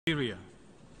Nigeria.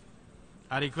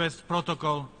 I request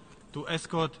protocol to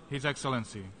escort His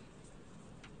Excellency.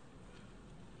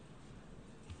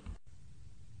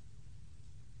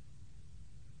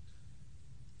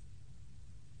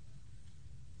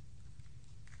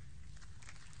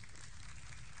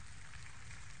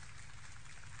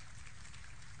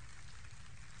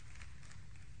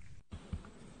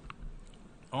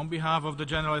 On behalf of the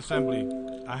General Assembly,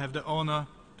 I have the honor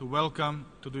to welcome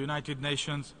to the United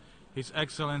Nations His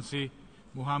Excellency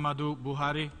Muhammadu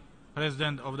Buhari,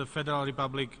 President of the Federal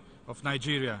Republic of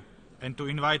Nigeria, and to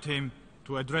invite him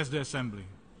to address the Assembly.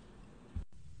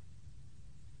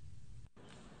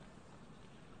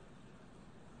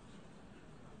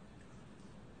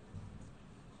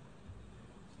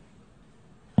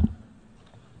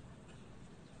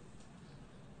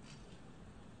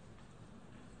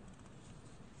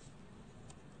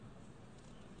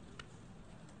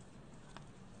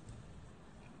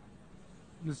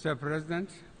 Mr. President,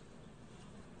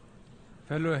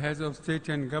 fellow heads of state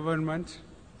and government,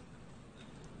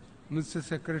 Mr.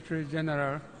 Secretary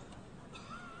General,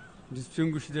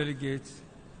 distinguished delegates,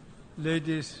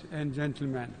 ladies and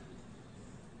gentlemen,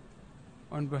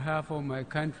 on behalf of my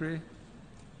country,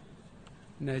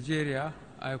 Nigeria,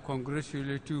 I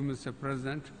congratulate you, Mr.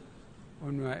 President,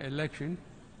 on your election,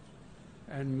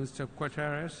 and Mr.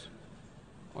 Guterres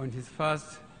on his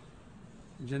first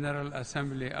General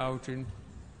Assembly outing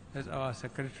as our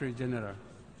Secretary General.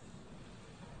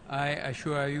 I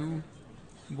assure you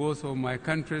both of my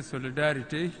country's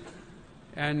solidarity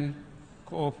and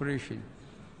cooperation.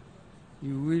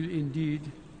 You will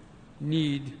indeed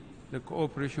need the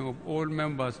cooperation of all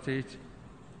member states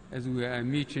as we are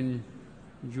meeting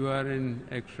during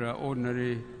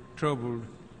extraordinary, troubled,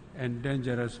 and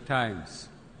dangerous times.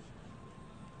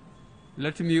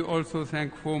 Let me also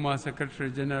thank former Secretary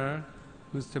General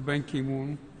Mr. Ban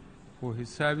Ki-moon for his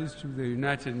service to the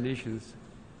United Nations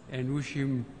and wish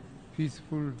him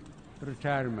peaceful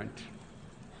retirement.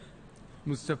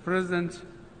 Mr. President,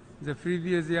 the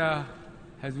previous year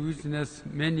has witnessed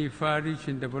many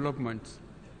far-reaching developments.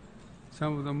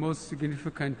 Some of the most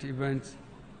significant events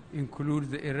include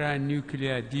the Iran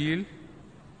nuclear deal,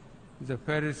 the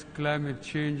Paris Climate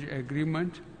Change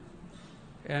Agreement,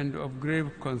 and of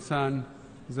grave concern,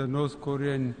 the North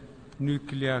Korean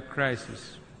nuclear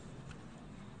crisis.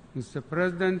 Mr.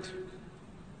 President,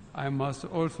 I must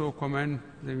also commend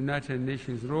the United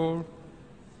Nations' role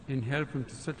in helping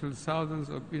to settle thousands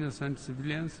of innocent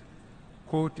civilians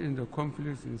caught in the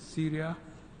conflicts in Syria,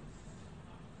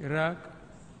 Iraq,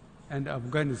 and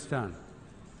Afghanistan.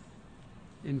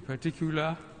 In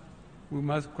particular, we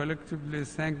must collectively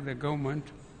thank the government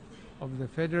of the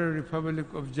Federal Republic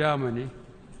of Germany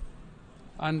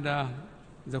under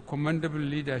the commendable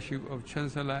leadership of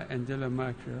Chancellor Angela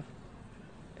Merkel,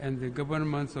 and the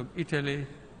governments of Italy,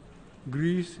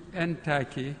 Greece, and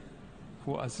Turkey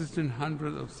for assisting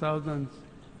hundreds of thousands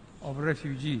of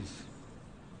refugees.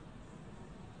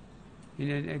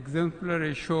 In an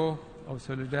exemplary show of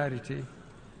solidarity,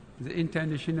 the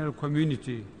international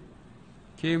community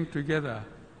came together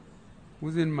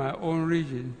within my own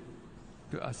region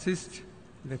to assist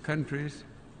the countries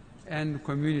and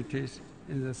communities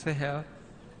in the Sahel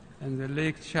and the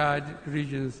Lake Chad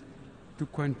regions to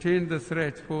contain the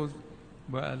threat posed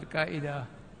by Al-Qaeda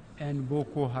and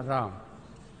Boko Haram.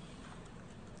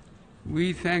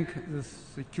 We thank the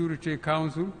Security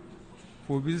Council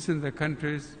for visiting the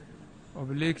countries of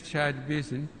Lake Chad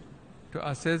Basin to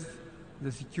assess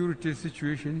the security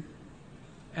situation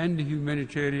and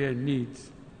humanitarian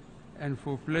needs, and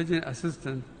for pledging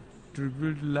assistance to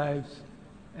rebuild lives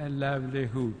and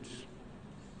livelihoods.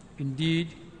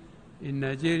 Indeed, in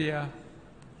Nigeria,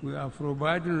 we are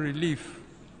providing relief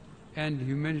and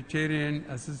humanitarian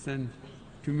assistance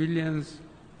to millions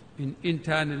in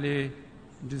internally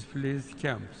displaced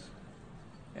camps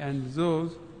and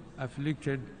those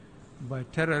afflicted by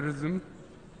terrorism,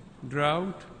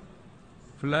 drought,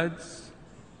 floods,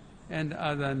 and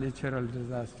other natural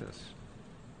disasters.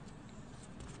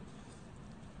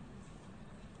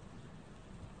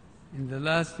 In the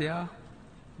last year,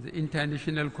 the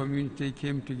international community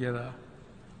came together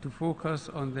to focus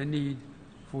on the need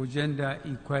for gender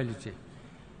equality,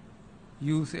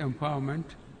 youth empowerment,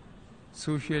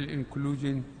 social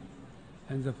inclusion,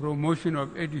 and the promotion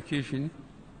of education,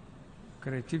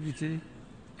 creativity,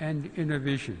 and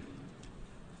innovation.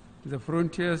 The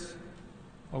frontiers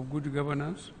of good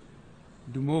governance,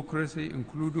 democracy,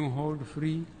 including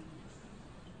holding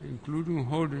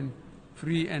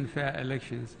free and fair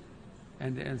elections,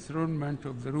 and the enthronement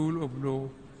of the rule of law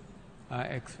are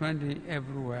expanding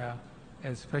everywhere,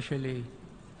 especially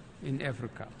in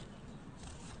Africa.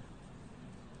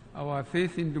 Our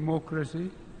faith in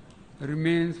democracy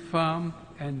remains firm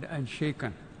and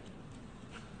unshaken.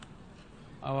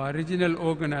 Our regional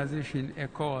organization,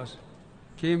 ECOWAS,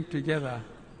 came together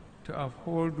to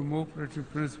uphold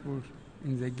democratic principles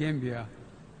in the Gambia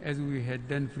as we had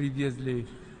done previously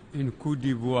in Côte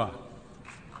d'Ivoire.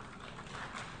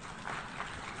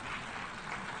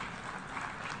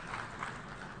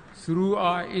 Through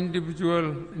our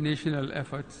individual national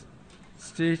efforts,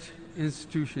 state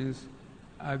institutions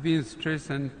are being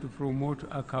strengthened to promote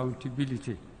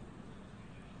accountability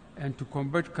and to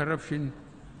combat corruption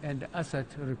and asset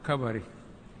recovery.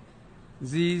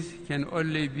 These can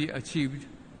only be achieved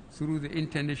through the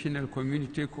international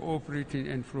community cooperating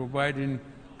and providing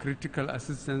critical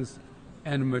assistance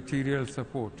and material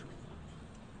support.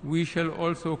 We shall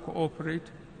also cooperate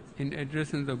in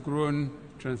addressing the growing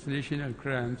transnational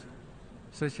crimes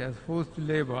such as forced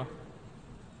labor,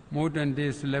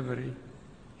 modern-day slavery,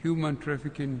 human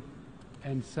trafficking,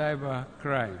 and cyber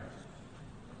crime.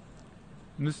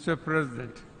 Mr.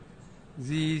 President,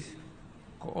 these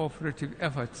cooperative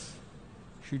efforts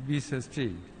should be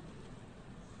sustained.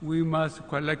 We must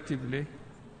collectively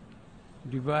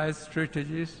devise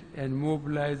strategies and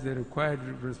mobilize the required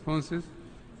responses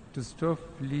to stop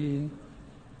fleeing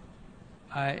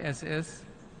ISIS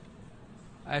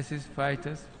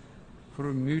fighters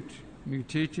from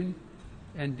mutating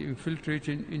and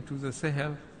infiltrating into the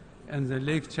Sahel and the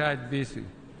Lake Chad Basin,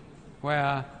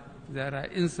 where there are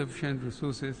insufficient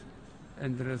resources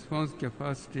and the response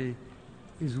capacity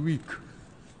is weak.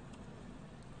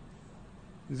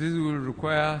 This will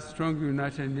require strong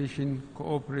United Nations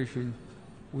cooperation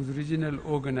with regional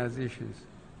organizations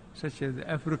such as the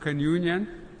African Union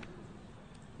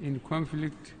in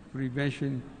conflict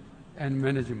prevention and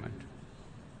management.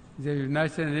 The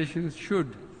United Nations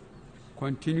should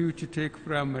continue to take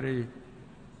primary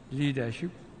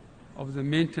leadership of the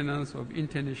maintenance of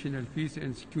international peace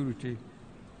and security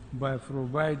by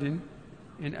providing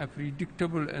in a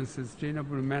predictable and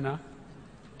sustainable manner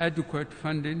adequate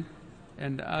funding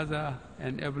and other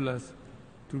enablers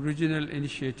to regional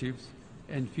initiatives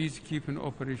and peacekeeping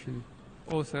operations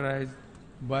authorized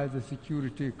by the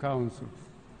Security Council.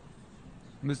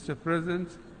 Mr. President,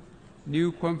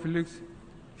 new conflicts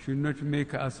should not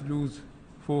make us lose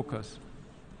focus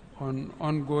on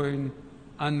ongoing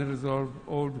unresolved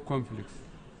old conflicts.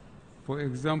 For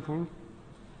example,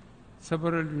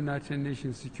 several United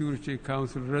Nations Security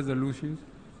Council resolutions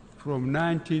from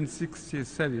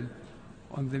 1967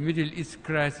 on the Middle East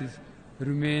crisis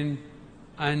remain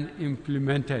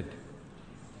unimplemented.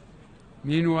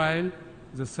 Meanwhile,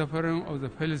 the suffering of the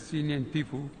Palestinian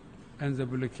people and the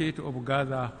blockade of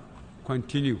Gaza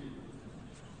continue.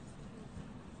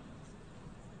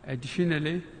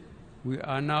 Additionally, we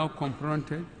are now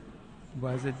confronted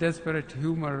by the desperate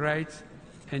human rights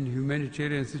and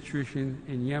humanitarian situation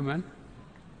in Yemen,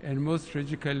 and most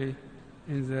tragically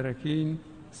in the Rakhine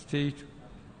state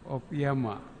of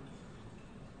Yemen.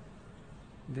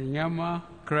 The Yemen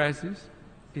crisis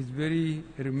is very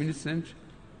reminiscent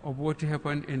of what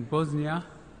happened in Bosnia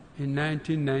in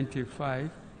 1995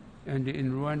 and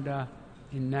in Rwanda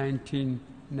in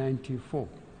 1994.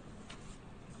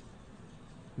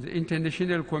 The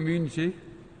international community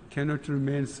cannot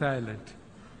remain silent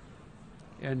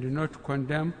and do not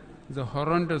condemn the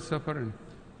horrendous suffering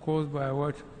caused by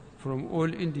what, from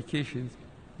all indications,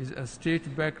 is a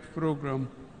state-backed program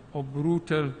of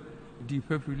brutal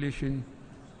depopulation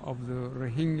of the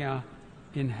Rohingya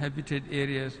inhabited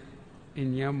areas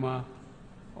in Myanmar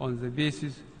on the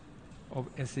basis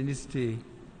of ethnicity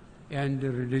and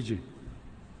religion.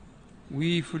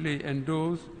 We fully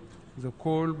endorse the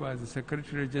call by the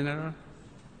Secretary General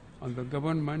on the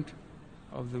government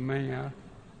of the Myanmar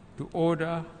to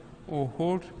order or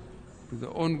halt to the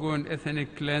ongoing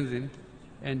ethnic cleansing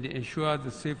and ensure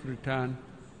the safe return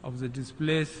of the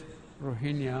displaced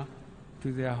Rohingya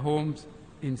to their homes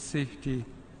in safety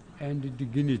and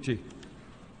dignity.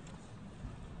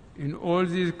 In all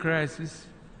these crises,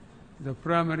 the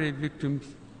primary victims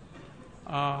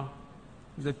are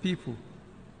the people,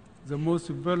 the most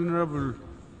vulnerable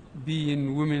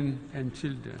being women and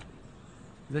children.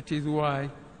 That is why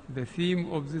the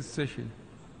theme of this session,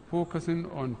 focusing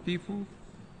on people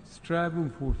striving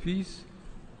for peace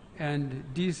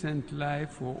and decent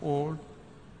life for all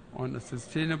on a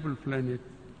sustainable planet,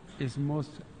 is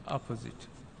most opposite.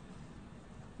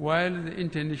 While the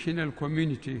international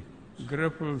community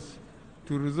grapples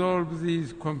to resolve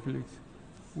these conflicts,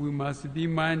 we must be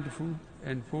mindful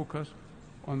and focused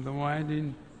on the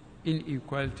widening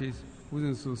inequalities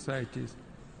within societies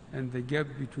and the gap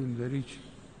between the rich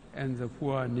and the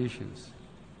poor nations.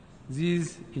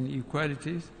 These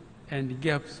inequalities and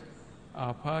gaps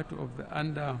are part of the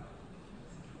underlying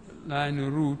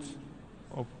roots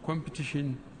of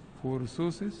competition for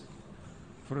resources,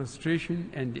 frustration,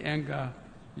 and anger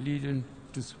leading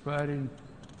to spiraling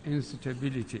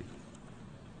instability.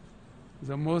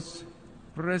 The most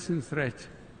pressing threat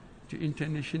to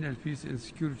international peace and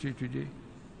security today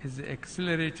is the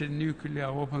accelerated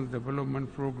nuclear weapons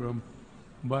development program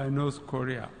by North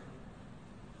Korea.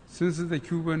 Since the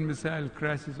Cuban Missile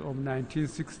Crisis of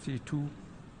 1962,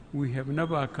 we have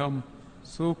never come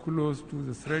so close to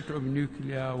the threat of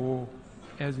nuclear war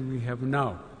as we have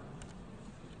now.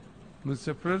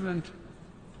 Mr. President,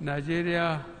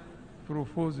 Nigeria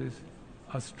proposes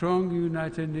a strong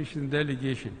United Nations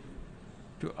delegation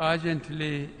to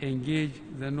urgently engage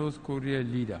the North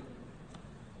Korean leader.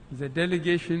 The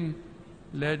delegation,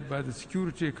 led by the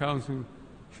Security Council,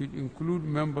 should include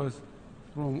members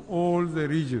from all the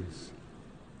regions.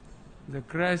 The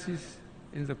crisis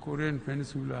in the Korean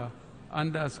Peninsula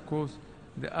underscores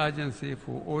the urgency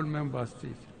for all member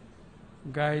states,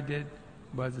 guided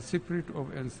by the spirit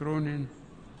of enthroning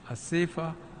a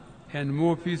safer and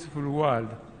more peaceful world,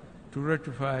 to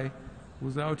ratify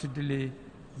without delay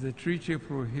the treaty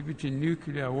prohibiting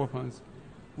nuclear weapons,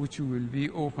 which will be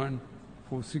open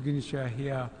for signature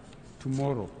here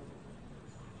tomorrow.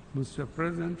 Mr.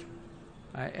 President,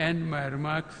 I end my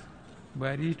remarks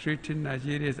by reiterating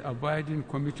Nigeria's abiding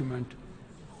commitment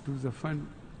to the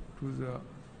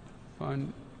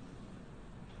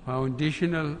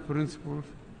foundational principles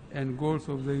and goals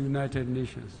of the United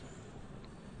Nations.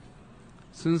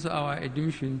 Since our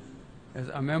admission as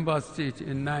a member state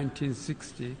in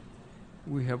 1960,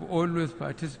 we have always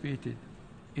participated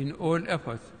in all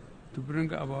efforts to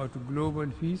bring about global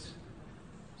peace,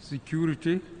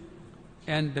 security,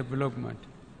 and development.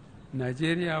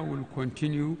 Nigeria will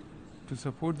continue to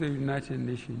support the United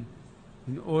Nations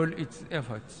in all its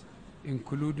efforts,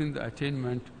 including the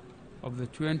attainment of the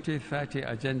 2030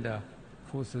 Agenda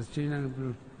for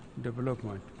Sustainable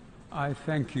Development. I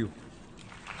thank you.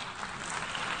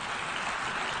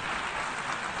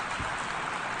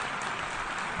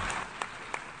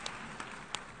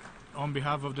 On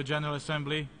behalf of the General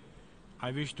Assembly,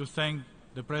 I wish to thank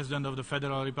the President of the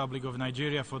Federal Republic of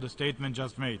Nigeria for the statement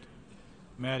just made.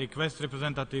 May I request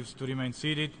representatives to remain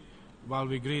seated while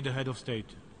we greet the Head of State.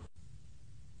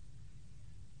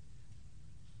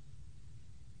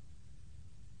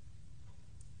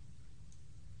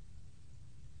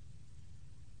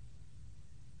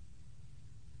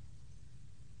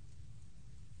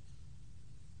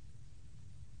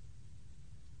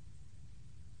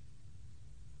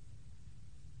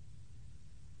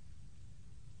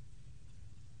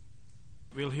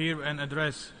 We'll hear an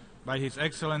address by His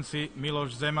Excellency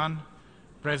Miloš Zeman,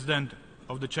 President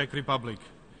of the Czech Republic.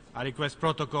 I request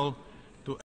protocol